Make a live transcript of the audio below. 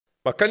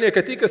Makanya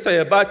ketika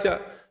saya baca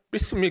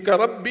Bismika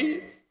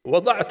Rabbi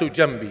wada'tu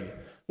jambi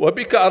wa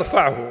bika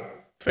arfa'hu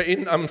fa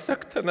in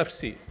amsakta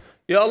nafsi.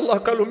 Ya Allah,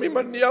 kalau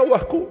memang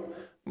nyawaku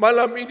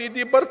malam ini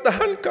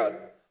dipertahankan,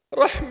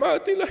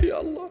 rahmatilah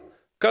ya Allah.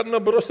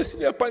 Karena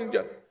prosesnya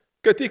panjang.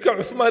 Ketika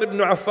Uthman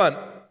bin Affan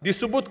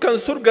disebutkan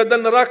surga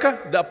dan neraka,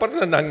 tidak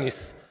pernah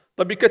nangis.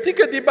 Tapi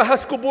ketika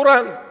dibahas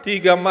kuburan,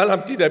 3 malam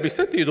tidak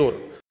bisa tidur.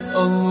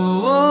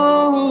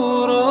 Allahu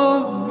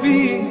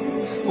Rabbi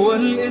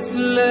wal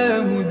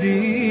Islam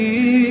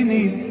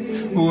dini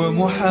wa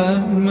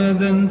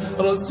Muhammadan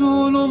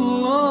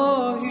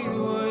Rasulullah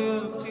wa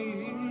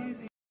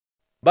yaqini.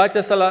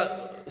 Baca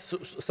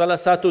salah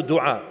satu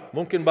doa.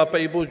 Mungkin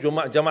Bapak Ibu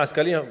jemaah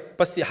sekalian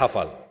pasti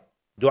hafal.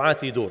 Doa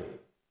tidur.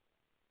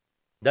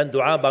 Dan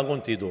doa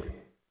bangun tidur.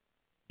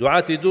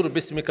 Doa tidur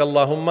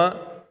Bismikallahumma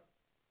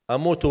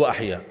amutu wa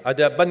ahya.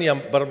 Ada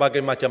banyak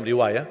berbagai macam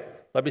riwayat,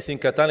 tapi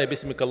singkatannya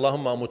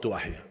Bismikallahumma amutu wa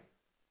ahya.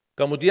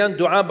 Kemudian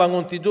doa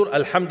bangun tidur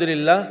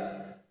Alhamdulillah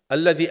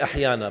alladzi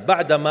ahyana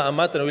ba'da ma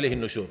amatana wa ilaihin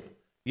nusyur.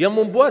 Yang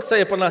membuat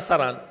saya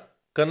penasaran,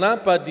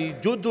 kenapa di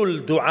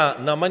judul doa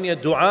namanya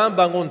doa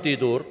bangun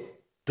tidur,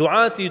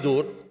 doa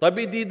tidur,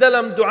 tapi di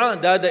dalam doa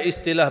tidak ada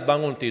istilah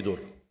bangun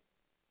tidur.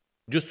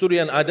 Justru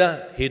yang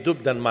ada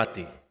hidup dan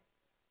mati.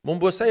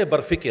 Membuat saya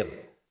berfikir,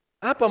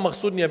 apa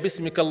maksudnya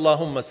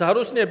Bismikallahumma?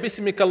 Seharusnya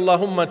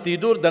Bismikallahumma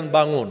tidur dan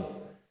bangun.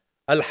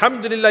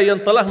 Alhamdulillah yang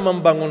telah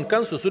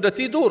membangunkan sesudah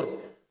tidur.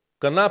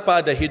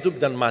 Kenapa ada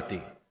hidup dan mati?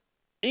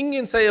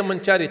 Ingin saya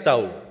mencari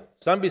tahu,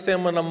 sambil saya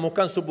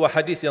menemukan sebuah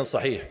hadis yang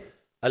sahih.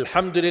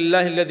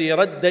 Alhamdulillahilladzi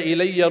radda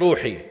ilayya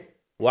ruhi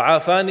wa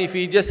afani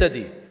fi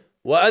jasadi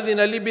wa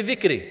adhina li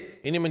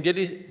bidzikri. Ini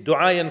menjadi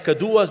doa yang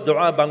kedua,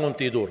 doa bangun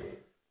tidur.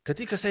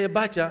 Ketika saya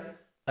baca,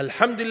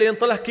 Alhamdulillah yang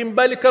telah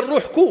kembalikan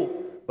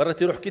ruhku.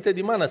 Berarti ruh kita di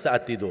mana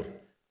saat tidur?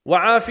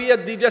 Wa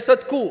afiat di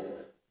jasadku.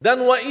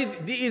 Dan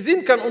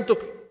diizinkan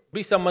untuk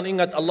bisa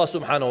mengingat Allah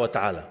Subhanahu wa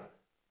ta'ala.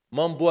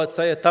 Membuat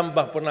saya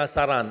tambah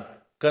penasaran.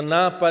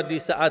 Kenapa di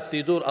saat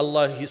tidur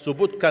Allah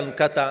sebutkan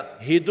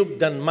kata hidup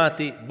dan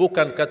mati,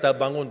 bukan kata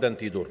bangun dan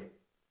tidur.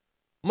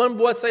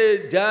 Membuat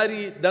saya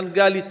jari dan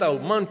gali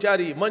tahu,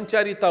 mencari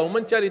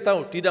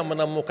tahu, tidak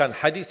menemukan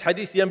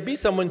hadis-hadis yang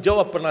bisa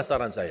menjawab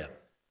penasaran saya.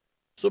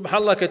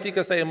 Subhanallah,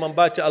 ketika saya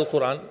membaca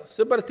Al-Quran,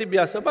 seperti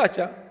biasa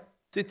baca.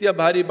 Setiap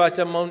hari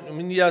baca,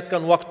 meniatkan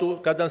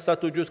waktu, kadang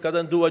 1 juz,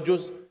 kadang 2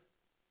 juz.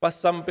 Pas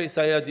sampai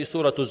saya di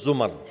surah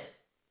Az-Zumar.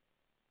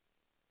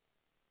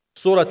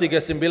 Surah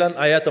 39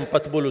 ayat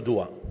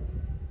 42.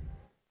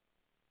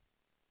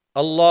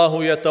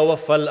 Allahu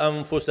yatawaffal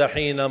anfusa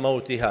hina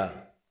mautiha.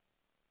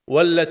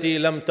 Wallati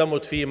lam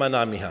tamut fi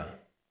manamiha.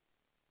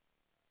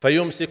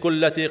 Fayumsiku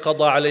allati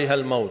qada alaiha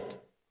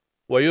al-maut.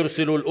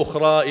 ويرسل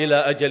الأخرى إلى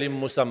أجل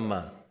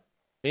مسمى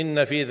إن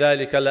في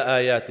ذلك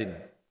لآيات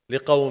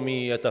لقوم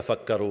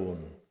يتفكرون.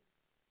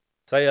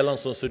 Saya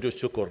langsung sujud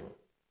syukur.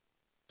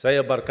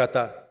 Saya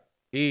berkata,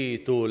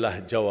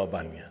 itulah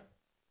jawabannya.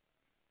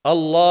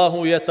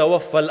 Allahu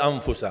yatawaffal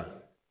anfusa.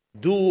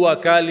 2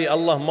 kali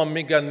Allah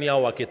memegang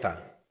nyawa kita.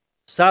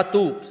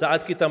 1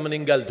 saat kita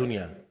meninggal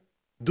dunia.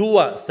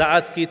 2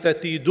 saat kita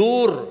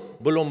tidur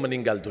belum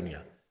meninggal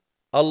dunia.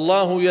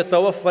 Allahu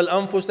yatawaffal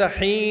anfusa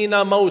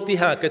hina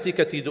mautiha,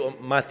 ketika tidur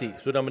mati,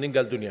 sudah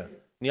meninggal dunia.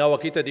 Nyawa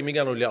kita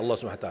dimegang oleh Allah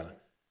SWT.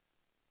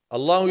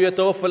 Allahu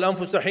yatawaffal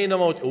anfusa hina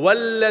mautiha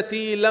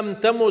wallati lam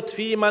tamut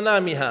fi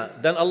manamiha,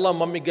 dan Allah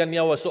memegang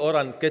nyawa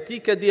seorang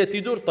ketika dia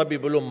tidur tapi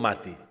belum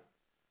mati.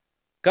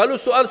 Kalau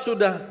soal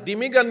sudah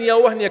dimegang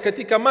nyawanya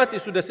ketika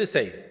mati sudah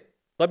selesai.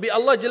 Tapi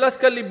Allah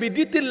jelaskan lebih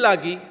detail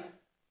lagi.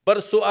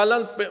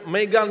 Persoalan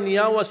megang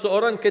nyawa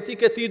seorang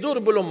ketika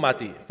tidur belum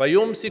mati.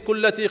 Fayumsiku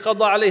allati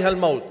qada 'alaiha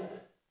al-maut.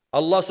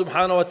 Allah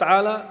Subhanahu wa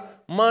taala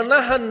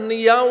menahan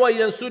nyawa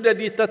yang sudah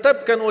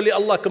ditetapkan oleh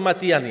Allah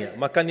kematiannya.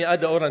 Makanya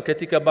ada orang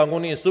ketika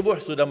bangunnya subuh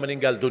sudah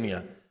meninggal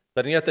dunia.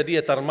 Ternyata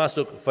dia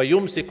termasuk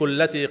fayumsiku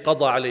allati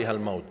qada 'alaiha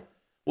al-maut.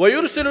 Wa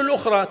yursilul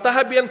ukhra,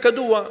 tahap yang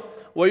kedua,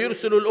 wa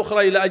yursilul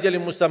ukhra ila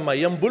ajalin musamma,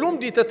 yang belum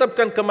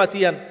ditetapkan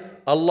kematian,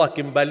 Allah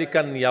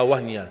kembalikan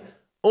nyawanya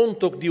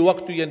untuk di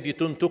waktu yang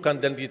ditentukan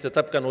dan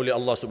ditetapkan oleh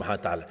Allah Subhanahu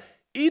wa taala.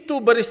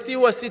 Itu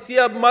beristiwa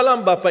setiap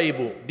malam Bapak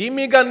Ibu.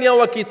 Dimegang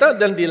nyawa kita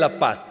dan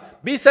dilepas.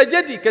 Bisa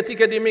jadi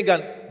ketika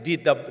dimegang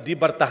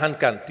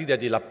dipertahankan,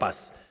 tidak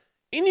dilepas.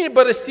 Ini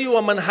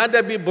beristiwa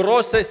menghadapi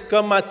proses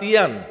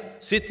kematian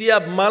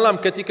setiap malam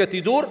ketika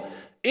tidur.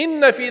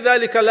 Inna fi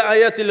dzalika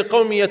laayatil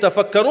liqaumin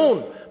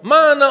yatafakkarun.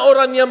 Mana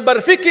orang yang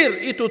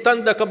berfikir, itu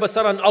tanda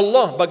kebesaran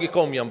Allah bagi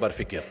kaum yang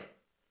berfikir.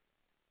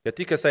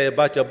 Ketika saya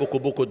baca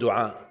buku-buku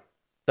doa,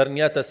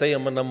 ternyata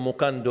saya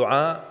menemukan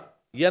doa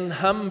yang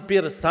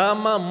hampir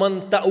sama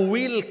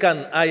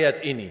mentakwilkan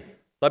ayat ini,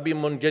 tapi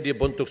menjadi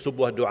bentuk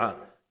sebuah doa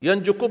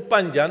yang cukup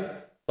panjang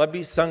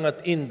tapi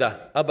sangat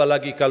indah,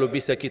 apalagi kalau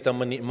bisa kita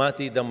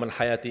menikmati dan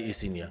menghayati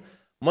isinya.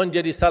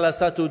 Menjadi salah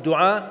satu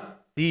doa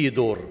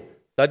tidur.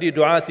 Tadi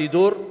doa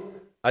tidur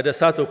ada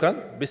 1 kan?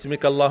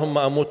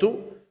 Bismikallahumma amutu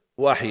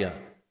wa ahya.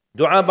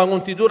 Doa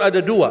bangun tidur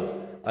ada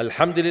 2.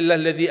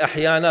 Alhamdulillahilladzi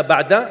ahyana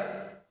ba'da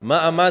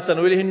ma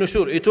amatana wa ilaihin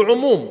nusyur. Itu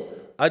umum.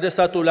 Ada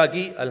satu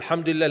lagi,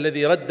 alhamdulillah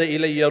alladzi radda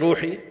ilayya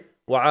ruhi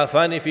wa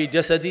afani fi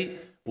jasadi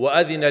wa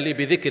adhina li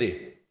bi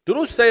dhikrih.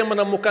 Terus saya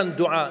menemukan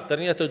doa,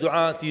 ternyata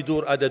doa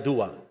tidur ada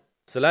dua.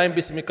 Selain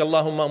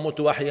bismikallahumma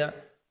amutu ahya,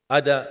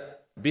 ada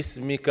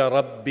bismika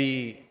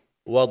rabbi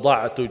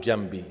wada'tu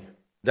jambi.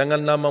 Dengan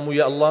namamu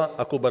ya Allah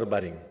aku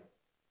berbaring.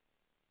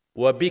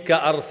 Wa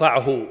bika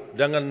arfa'hu,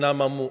 dengan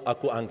namamu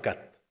aku angkat.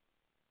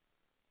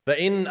 Fa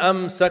in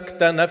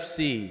amsakta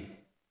nafsi,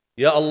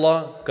 ya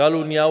Allah,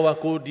 kalau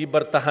nyawaku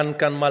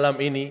dibertahankan malam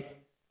ini,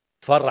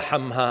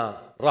 farhamha,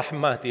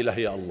 rahmatilah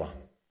ya Allah.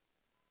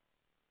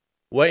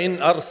 Wa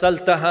in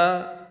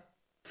arsaltaha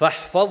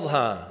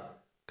fahfadha,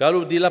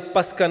 kalau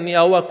dilepaskan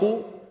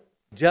nyawaku,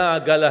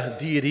 jagalah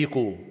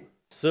diriku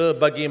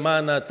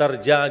sebagaimana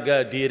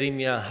terjaga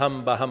dirinya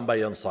hamba-hamba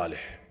yang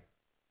saleh.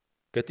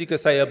 Ketika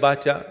saya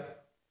baca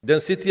dan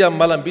setiap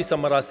malam bisa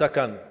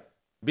merasakan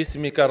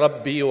bismika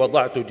rabbi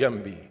wada'tu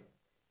jambi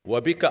wa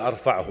bika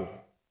arfa'hu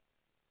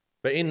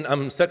fa in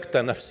amsakta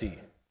nafsi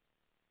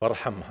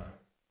farhamha.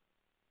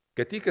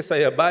 Ketika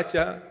saya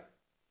baca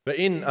fa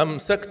in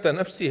amsakta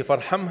nafsi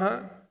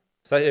farhamha,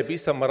 saya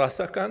bisa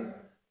merasakan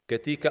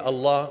ketika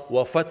Allah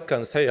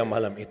wafatkan saya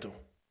malam itu.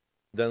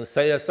 Dan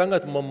saya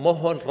sangat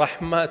memohon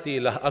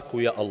rahmatilah aku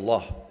ya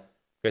Allah.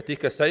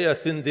 Ketika saya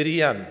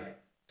sendirian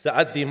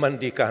saat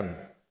dimandikan,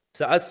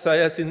 saat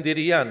saya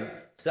sendirian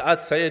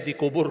saat saya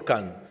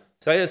dikuburkan,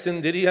 saya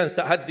sendirian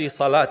saat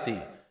disalati,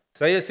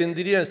 saya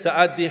sendirian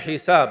saat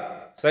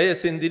dihisab, saya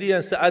sendirian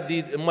saat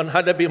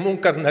menghadapi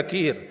munkar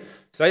nakir,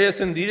 saya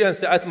sendirian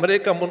saat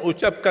mereka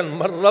mengucapkan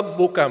man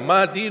rabbuka,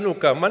 ma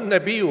dinuka, man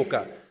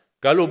nabiyuka.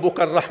 Kalau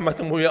bukan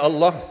rahmatmu ya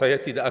Allah, saya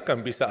tidak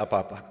akan bisa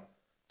apa-apa.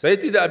 Saya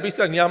tidak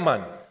bisa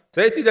nyaman,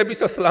 saya tidak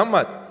bisa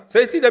selamat,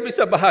 saya tidak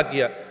bisa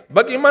bahagia.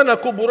 Bagaimana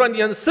kuburan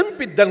yang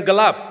sempit dan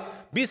gelap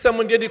bisa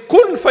menjadi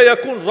kun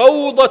fayakun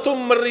raudatum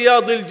min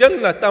riyadil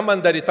jannah,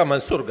 taman dari taman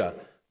surga.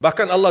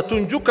 Bahkan Allah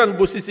tunjukkan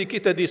posisi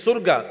kita di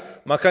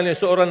surga. Makanya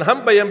seorang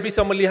hamba yang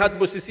bisa melihat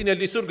posisinya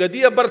di surga,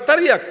 dia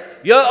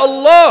berteriak, ya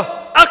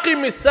Allah,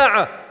 aqimis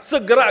sa'ah,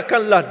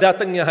 segerakanlah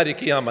datangnya hari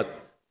kiamat.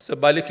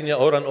 Sebaliknya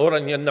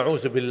orang-orang yang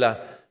na'udzubillah,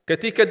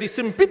 ketika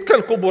disempitkan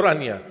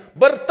kuburannya,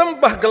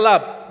 bertambah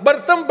gelap,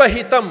 bertambah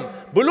hitam,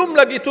 belum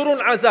lagi turun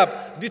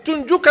azab,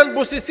 ditunjukkan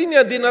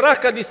posisinya di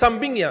neraka di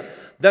sampingnya,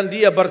 dan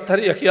dia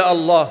berteriak, ya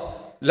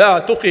Allah,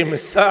 la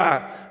tuqimis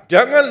sa'ah,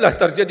 janganlah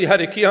terjadi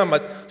hari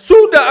kiamat.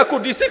 Sudah aku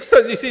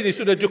disiksa di sini,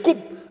 sudah cukup,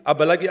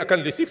 apalagi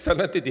akan disiksa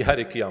nanti di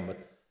hari kiamat.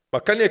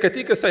 Makanya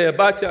ketika saya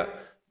baca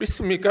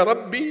bismika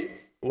rabbi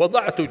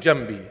wada'tu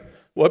jambi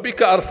wa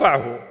bika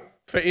arfa'hu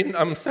fa in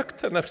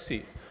amsakta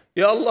nafsi,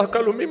 ya Allah,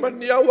 kalau memang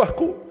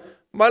nyawaku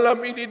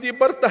malam ini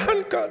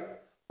dipertahankan,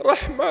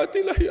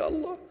 rahmatilah ya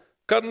Allah.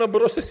 Karena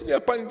prosesnya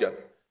panjang.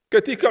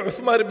 Ketika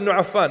Uthman bin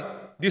Affan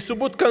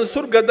disebutkan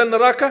surga dan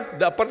neraka,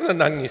 tidak pernah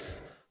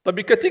nangis.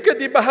 Tapi ketika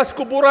dibahas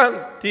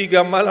kuburan,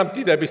 3 malam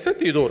tidak bisa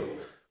tidur.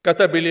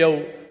 Kata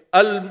beliau,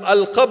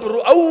 al-qabru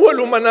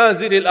awwalu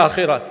manazilil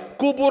akhirah.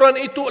 Kuburan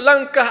itu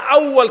langkah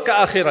awal ke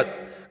akhirat.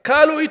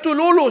 Kalau itu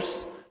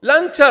lulus,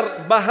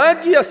 lancar,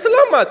 bahagia,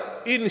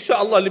 selamat,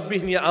 insya-Allah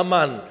lebihnya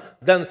aman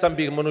dan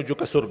sambil menuju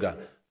ke surga.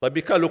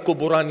 Tapi kalau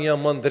kuburannya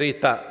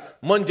menderita,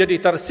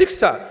 menjadi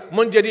tersiksa,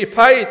 menjadi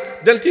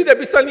pahit dan tidak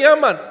bisa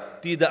nyaman,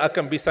 tidak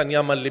akan bisa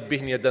nyaman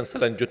lebihnya dan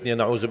selanjutnya,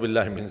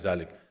 na'udzubillah min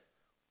zalik.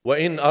 Wa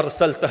in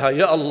arsaltaha,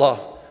 ya Allah,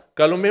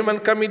 kalau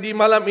memang kami di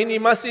malam ini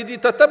masih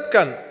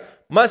ditetapkan,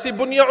 masih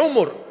punya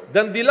umur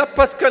dan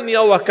dilepaskan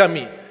nyawa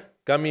kami,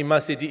 kami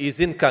masih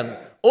diizinkan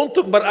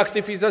untuk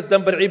beraktivitas dan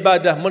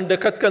beribadah,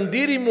 mendekatkan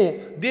diri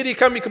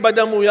kami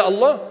kepadamu ya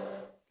Allah,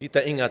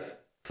 kita ingat,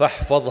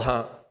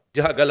 fahfadha,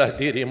 jagalah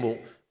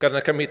dirimu, karena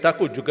kami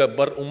takut juga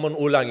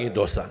mengulangi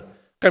dosa.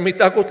 Kami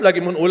takut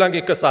lagi mengulangi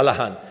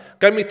kesalahan.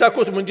 Kami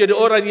takut menjadi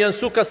orang yang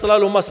suka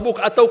selalu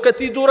masbuk atau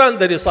ketiduran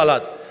dari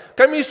salat.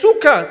 Kami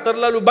suka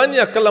terlalu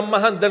banyak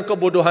kelemahan dan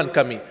kebodohan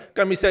kami.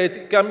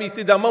 Kami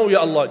tidak mau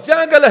ya Allah.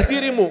 Jagalah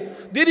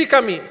diri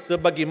kami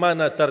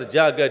sebagaimana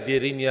terjaga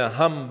dirinya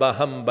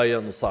hamba-hamba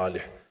yang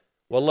salih.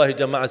 Wallahi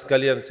jamaah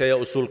sekalian, saya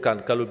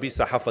usulkan kalau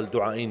bisa hafal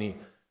doa ini,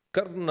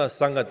 karena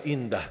sangat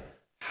indah,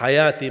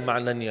 hayati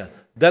maknanya,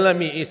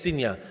 dalami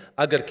isinya,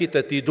 agar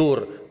kita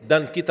tidur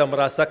dan kita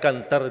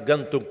merasakan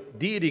tergantung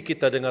diri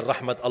kita dengan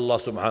rahmat Allah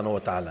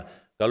Subhanahu wa taala.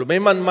 Kalau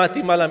memang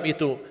mati malam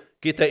itu,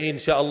 kita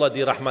insya-Allah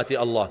dirahmati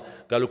Allah.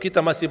 Kalau kita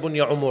masih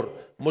punya umur,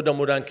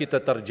 mudah-mudahan kita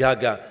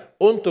terjaga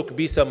untuk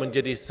bisa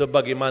menjadi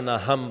sebagaimana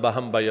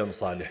hamba-hamba yang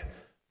saleh.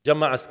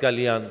 Jamaah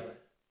sekalian,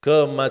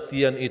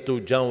 kematian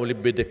itu jauh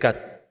lebih dekat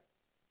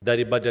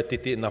daripada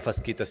titik nafas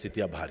kita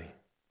setiap hari.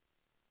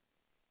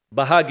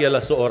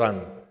 Bahagialah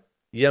seorang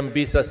yang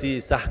bisa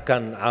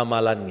sisahkan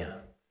amalannya,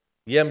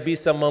 yang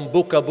bisa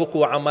membuka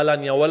buku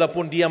amalannya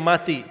walaupun dia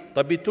mati,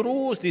 tapi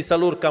terus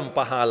disalurkan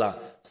pahala,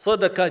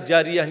 sedekah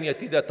jariahnya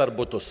tidak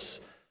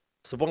terputus.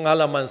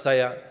 Sepengalaman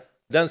saya,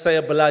 dan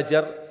saya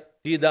belajar,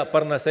 tidak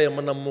pernah saya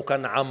menemukan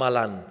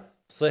amalan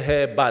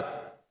sehebat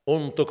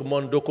untuk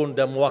mendukung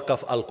dan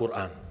mewakaf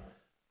Al-Quran.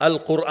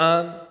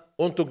 Al-Quran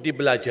untuk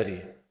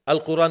dibelajari,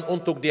 Al-Quran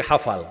untuk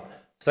dihafal.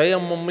 saya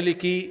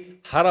memiliki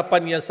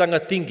harapan yang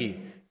sangat tinggi.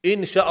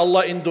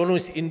 InsyaAllah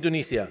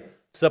Indonesia,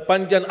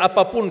 sepanjang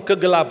apapun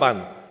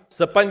kegelapan,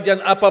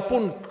 sepanjang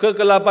apapun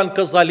kegelapan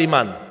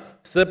kezaliman,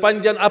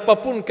 sepanjang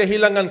apapun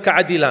kehilangan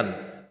keadilan,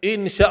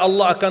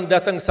 insya-Allah akan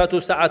datang satu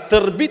saat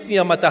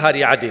terbitnya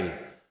matahari adil.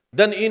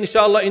 Dan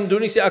insya-Allah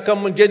Indonesia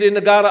akan menjadi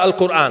negara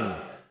Al-Quran.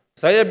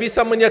 Saya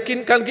bisa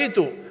meyakinkan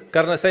gitu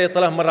karena saya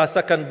telah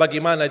merasakan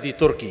bagaimana di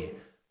Turki.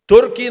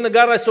 Turki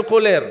negara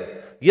sekuler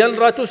yang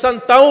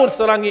ratusan tahun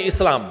serangi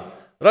Islam,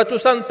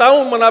 ratusan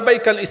tahun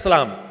menabaikan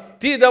Islam,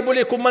 tidak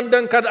boleh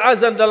kumandangkan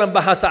azan dalam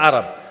bahasa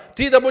Arab,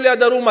 tidak boleh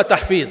ada rumah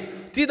tahfiz,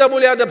 tidak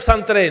boleh ada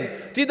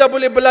pesantren, tidak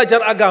boleh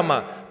belajar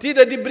agama,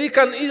 tidak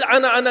diberikan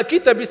anak-anak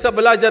kita bisa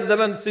belajar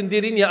dengan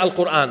sendirinya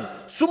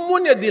Al-Quran.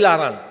 Semuanya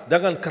dilarang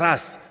dengan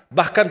keras,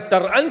 bahkan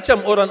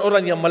terancam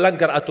orang-orang yang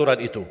melanggar aturan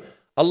itu.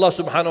 Allah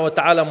Subhanahu wa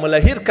taala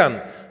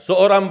melahirkan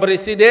seorang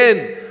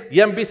presiden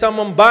yang bisa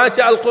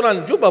membaca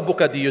Al-Quran. Coba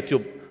buka di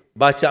YouTube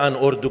bacaan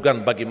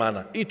Erdogan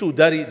bagaimana. Itu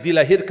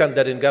dilahirkan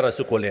dari negara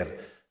sekuler.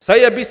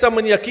 Saya bisa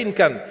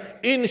meyakinkan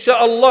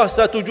insya-Allah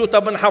 1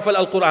 juta menghafal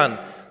Al-Quran.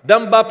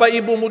 Dan bapa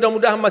ibu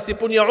mudah-mudahan masih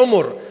punya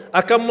umur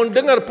akan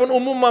mendengar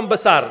pengumuman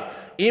besar,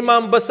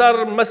 imam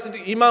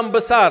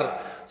besar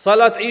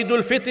salat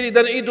Idul Fitri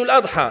dan Idul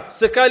Adha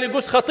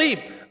sekaligus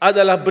khatib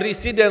adalah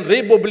Presiden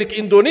Republik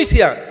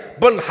Indonesia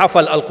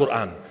menghafal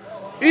Al-Quran.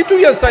 Itu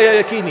yang saya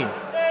yakini.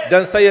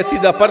 Dan saya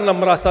tidak pernah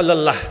merasa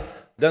lelah.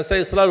 Dan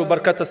saya selalu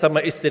berkata sama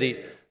istri,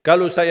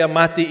 kalau saya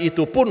mati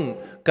itu pun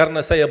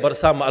karena saya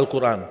bersama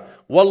Al-Quran.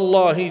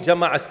 Wallahi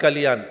jamaah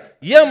sekalian,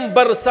 yang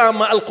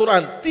bersama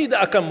Al-Quran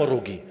tidak akan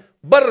merugi.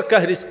 Berkah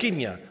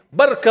rizkinya,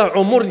 berkah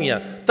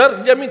umurnya,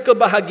 terjamin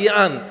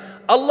kebahagiaan.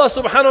 Allah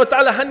Subhanahu wa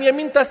taala hanya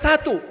minta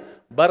satu,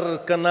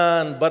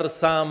 berkenan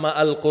bersama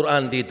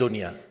Al-Quran di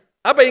dunia.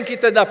 Apa yang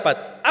kita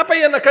dapat? Apa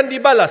yang akan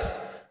dibalas?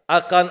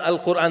 Akan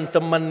Al-Quran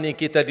temani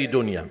kita di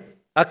dunia,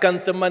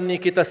 akan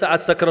temani kita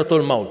saat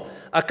sakratul maut,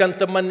 akan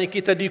temani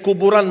kita di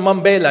kuburan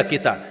membela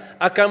kita,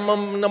 akan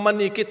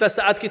menemani kita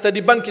saat kita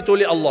dibangkit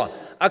oleh Allah,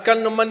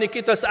 akan menemani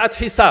kita saat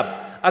hisab,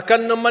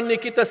 akan menemani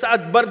kita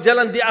saat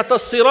berjalan di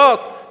atas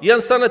sirat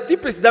yang sangat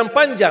tipis dan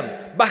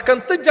panjang, bahkan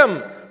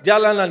tajam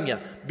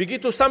jalanannya.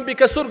 Begitu sampai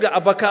ke surga,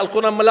 apakah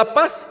Al-Quran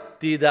melepas?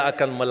 Tidak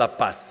akan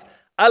melepas.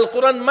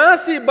 Al-Quran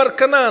masih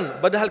berkenan,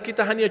 padahal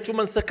kita hanya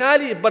cuma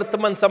sekali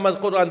berteman sama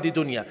Al-Quran di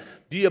dunia.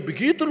 Dia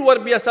begitu luar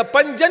biasa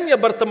panjangnya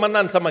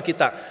bertemanan sama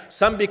kita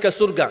sampai ke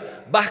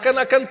surga. Bahkan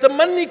akan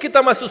temani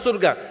kita masuk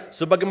surga.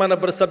 Sebagaimana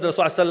bersabda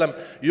Rasulullah SAW,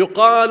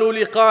 yuqalu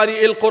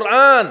liqari'il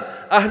Quran,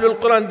 ahlul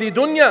Quran di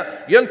dunia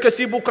yang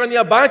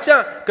kesibukannya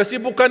baca,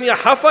 kesibukannya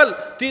hafal,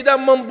 tidak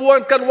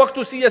membuangkan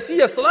waktu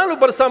sia-sia, selalu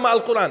bersama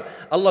Al-Quran.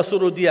 Allah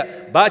suruh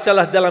dia,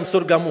 bacalah dalam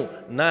surgamu,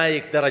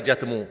 naik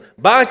derajatmu.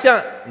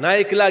 Baca,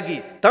 naik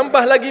lagi.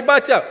 Tambah lagi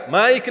baca,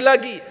 naik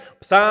lagi.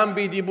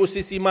 Sampai di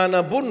posisi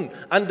mana pun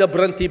anda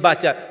berhenti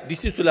baca,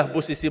 disitulah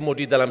posisimu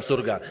di dalam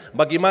surga.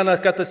 Bagaimana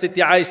kata Siti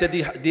Aisyah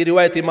di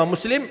riwayat Imam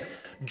Muslim,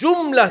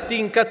 jumlah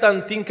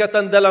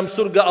tingkatan-tingkatan dalam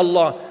surga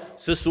Allah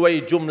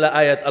sesuai jumlah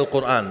ayat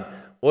Al-Quran.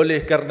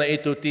 Oleh karena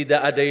itu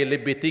tidak ada yang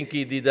lebih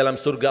tinggi di dalam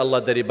surga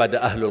Allah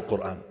daripada Ahlul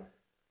Quran.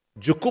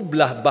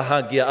 Cukuplah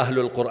bahagia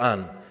Ahlul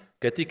Quran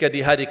ketika di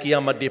hari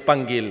kiamat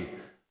dipanggil.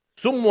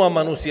 Semua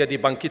manusia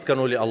dibangkitkan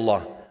oleh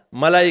Allah.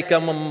 Malaikat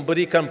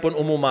memberikan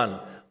pengumuman,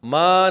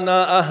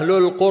 mana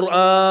Ahlul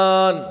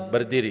Quran?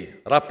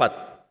 Berdiri, rapat,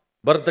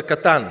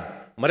 berdekatan.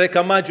 Mereka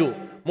maju.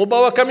 Mau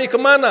bawa kami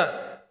ke mana?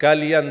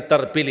 Kalian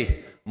terpilih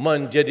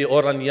menjadi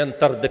orang yang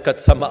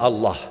terdekat sama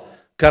Allah.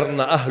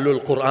 Karena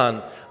Ahlul Quran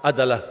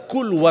adalah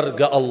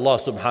keluarga Allah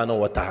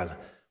Subhanahu wa ta'ala.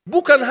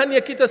 Bukan hanya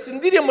kita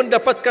sendiri yang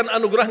mendapatkan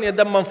anugerahnya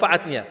dan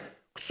manfaatnya.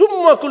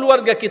 Semua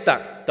keluarga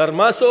kita,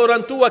 termasuk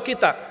orang tua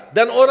kita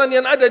dan orang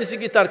yang ada di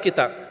sekitar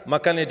kita.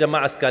 Makanya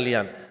jemaah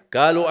sekalian,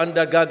 kalau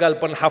anda gagal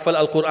penghafal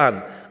Al-Quran,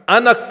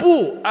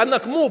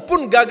 anakmu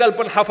pun gagal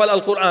penghafal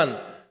Al-Quran,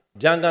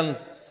 jangan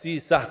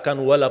sisahkan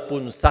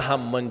walaupun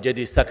saham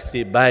menjadi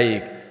saksi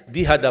baik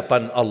di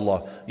hadapan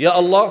Allah. Ya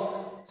Allah,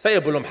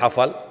 saya belum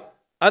hafal,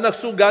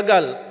 anakku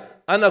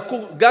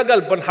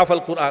gagal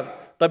penghafal Quran,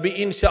 tapi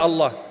insya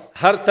Allah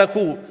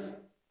hartaku,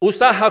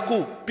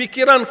 usahaku,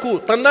 pikiranku,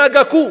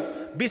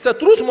 tenagaku bisa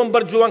terus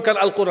memperjuangkan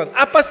Al-Quran.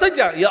 Apa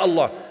saja, ya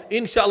Allah,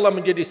 insya Allah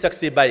menjadi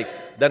saksi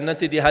baik. Dan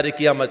nanti di hari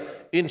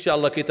kiamat, insya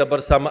Allah kita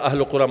bersama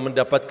Ahlul Quran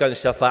mendapatkan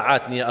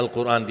syafaatnya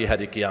Al-Quran di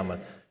hari kiamat.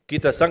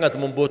 Kita sangat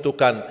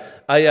membutuhkan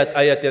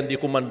ayat-ayat yang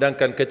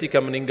dikumandangkan ketika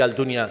meninggal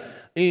dunia.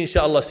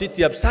 Insya Allah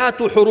setiap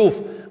satu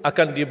huruf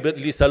akan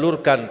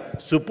disalurkan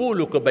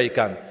 10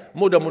 kebaikan.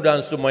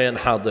 Mudah-mudahan semua yang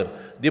hadir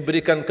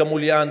diberikan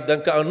kemuliaan dan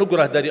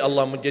keanugerah dari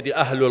Allah menjadi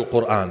Ahlul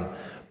Quran,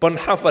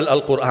 penghafal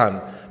Al-Quran,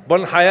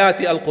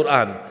 penghayati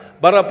Al-Quran,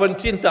 para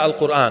pencinta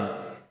Al-Quran,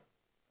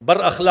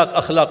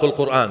 berakhlak-akhlakul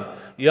Quran.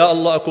 Ya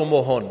Allah, aku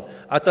mohon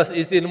atas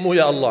izin-Mu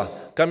ya Allah,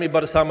 kami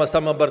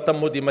bersama-sama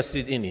bertemu di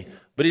masjid ini.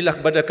 Berilah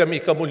kepada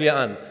kami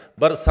kemuliaan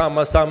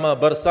bersama-sama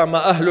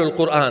bersama Ahlul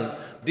Quran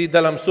di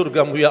dalam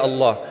surgamu ya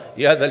Allah,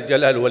 ya Dzal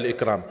Jalal wal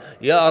Ikram,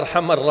 ya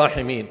Arhamar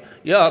Rahimin,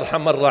 ya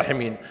Arhamar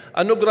Rahimin.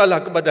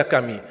 Anugerahlah kepada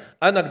kami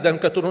anak dan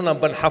keturunan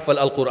penghafal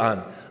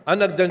Al-Quran,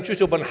 anak dan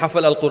cucu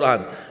penghafal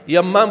Al-Quran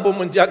yang mampu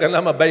menjaga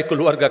nama baik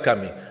keluarga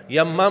kami,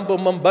 yang mampu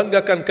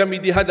membanggakan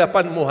kami di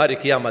hadapan-Mu hari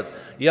kiamat,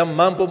 yang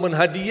mampu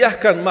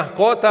menghadiahkan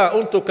mahkota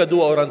untuk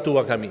kedua orang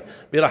tua kami.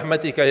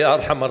 Birahmatika ya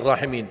Arhamar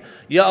Rahimin.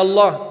 Ya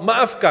Allah,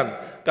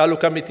 maafkan kalau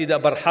kami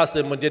tidak berhasil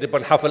menjadi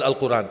penghafal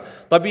Al-Quran.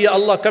 Tapi ya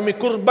Allah, kami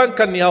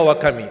kurbankan nyawa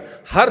kami,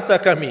 harta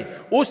kami,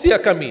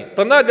 usia kami,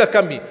 tenaga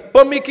kami,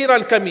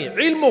 pemikiran kami,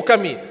 ilmu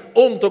kami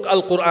untuk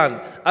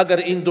Al-Quran,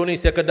 agar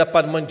Indonesia ke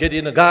depan menjadi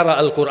negara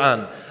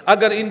Al-Quran,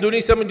 agar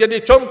Indonesia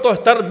menjadi contoh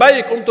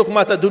terbaik untuk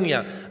mata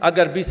dunia,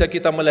 agar bisa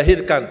kita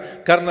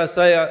melahirkan. Karena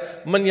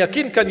saya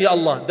meyakinkan ya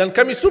Allah, dan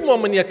kami semua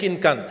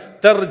meyakinkan,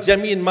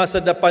 terjamin masa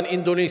depan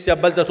Indonesia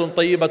baldatun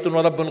tayyibatun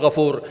wa rabbun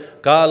ghafur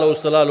kalau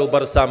selalu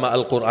bersama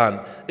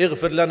Al-Quran.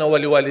 اغفر لنا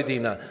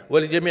ولوالدينا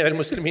ولجميع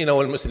المسلمين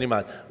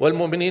والمسلمات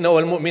والمؤمنين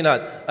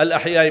والمؤمنات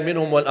الأحياء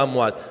منهم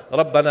والأموات.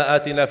 ربنا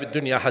آتنا في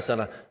الدنيا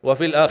حسنة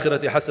وفي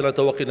الآخرة حسنة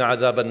وقنا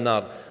عذاب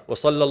النار.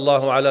 وصلى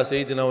الله على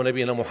سيدنا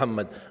ونبينا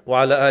محمد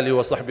وعلى آله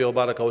وصحبه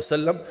وبارك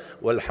وسلم،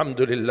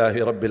 والحمد لله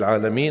رب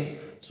العالمين.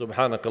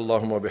 سبحانك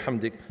اللهم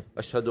وبحمدك،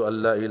 أشهد أن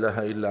لا إله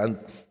إلا أنت،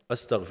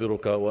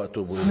 أستغفرك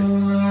وأتوب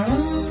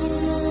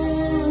إليك.